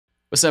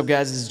What's up,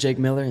 guys? This is Jake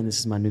Miller, and this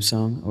is my new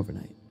song,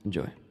 Overnight.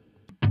 Enjoy.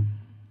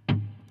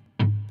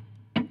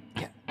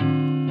 Yeah.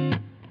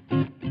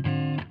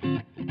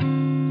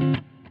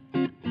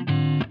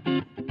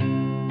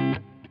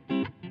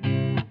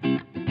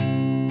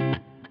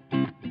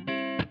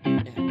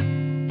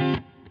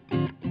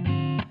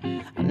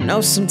 I know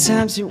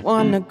sometimes you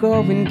wanna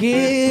go and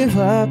give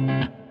up.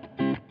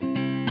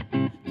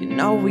 You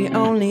know we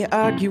only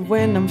argue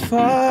when I'm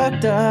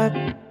fucked up.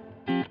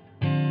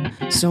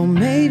 So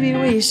maybe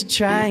we should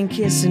try and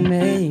kiss and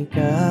make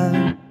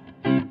up.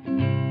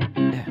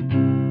 Yeah.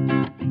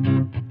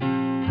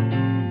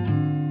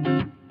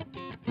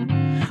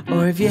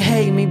 Or if you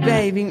hate me,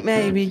 baby,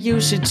 maybe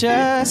you should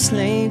just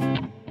leave.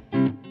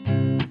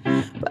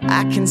 But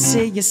I can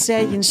see you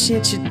saying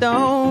shit you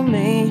don't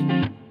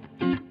mean.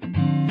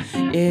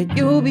 Yeah,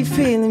 you'll be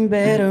feeling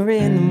better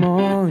in the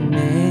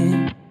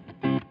morning.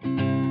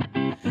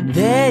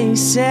 They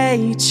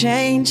say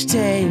change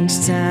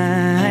takes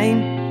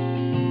time,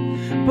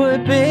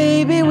 but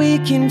baby, we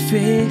can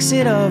fix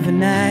it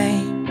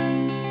overnight.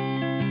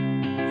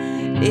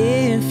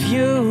 If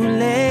you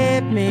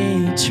let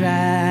me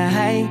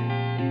try,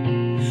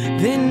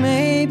 then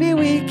maybe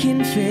we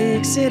can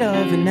fix it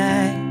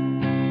overnight.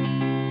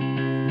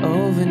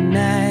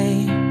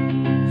 Overnight,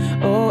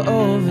 oh,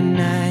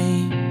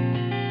 overnight.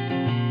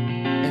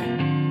 Yeah.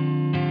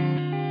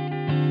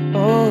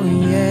 Oh,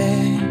 yeah.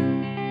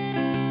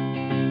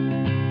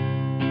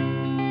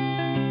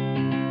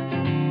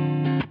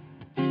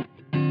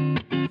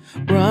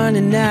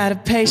 Running out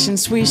of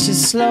patience, we should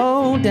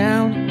slow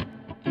down.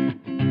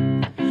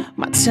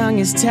 My tongue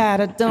is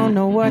tied, I don't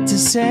know what to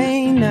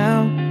say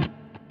now.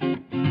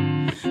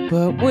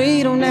 But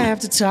we don't have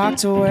to talk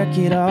to work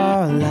it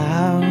all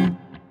out.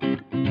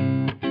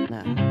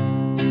 Nah.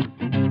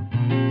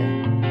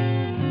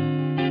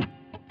 Yeah.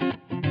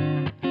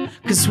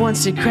 'Cause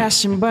once you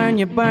crash and burn,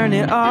 you burn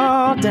it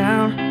all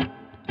down.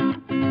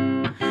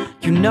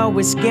 You know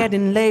it's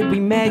getting late, we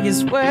may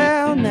as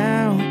well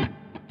now.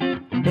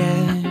 Yeah.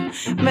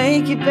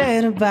 Make it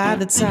better by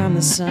the time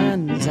the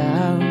sun's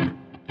out.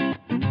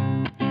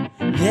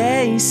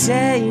 They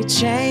say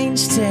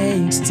change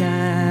takes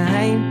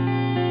time,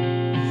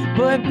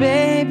 but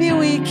baby,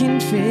 we can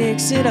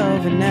fix it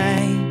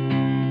overnight.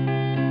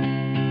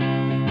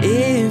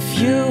 If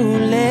you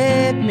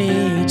let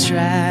me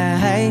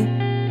try,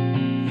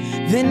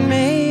 then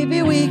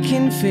maybe we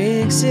can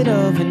fix it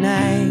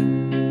overnight.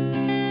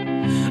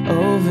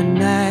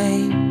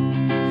 Overnight,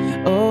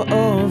 oh,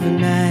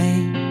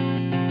 overnight.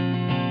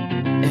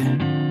 Yeah.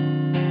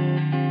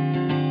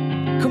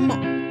 Come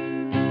on.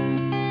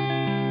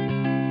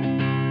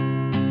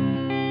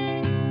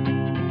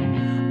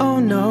 Oh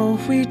no,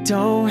 we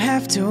don't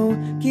have to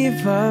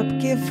give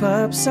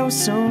up so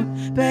soon.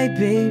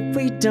 Baby,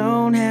 we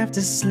don't have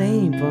to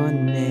sleep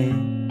on it.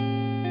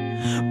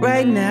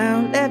 Right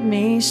now, let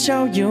me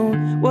show you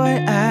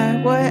what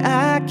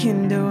I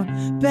can do.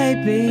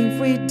 Baby,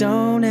 we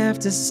don't have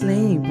to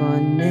sleep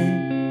on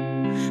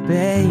it.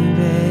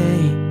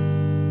 Baby,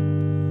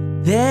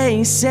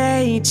 they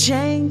say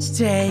change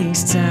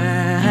takes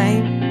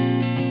time,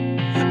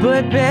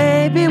 but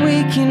baby,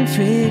 we can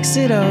fix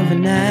it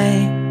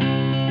overnight.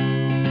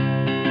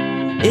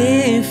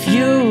 If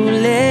you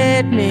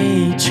let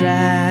me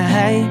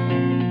try,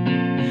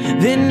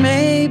 then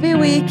maybe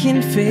we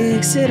can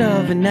fix it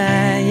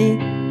overnight.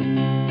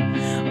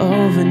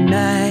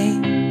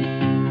 Overnight,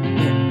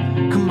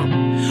 yeah, come on.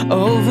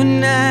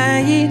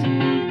 Overnight,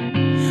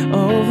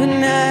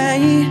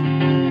 overnight,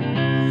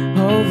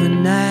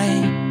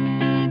 overnight.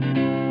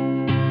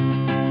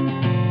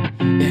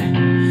 Yeah.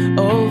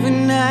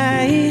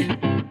 Overnight,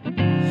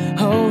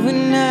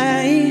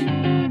 overnight,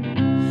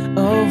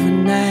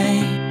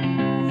 overnight.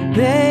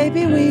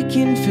 Baby, we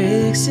can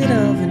fix it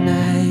overnight.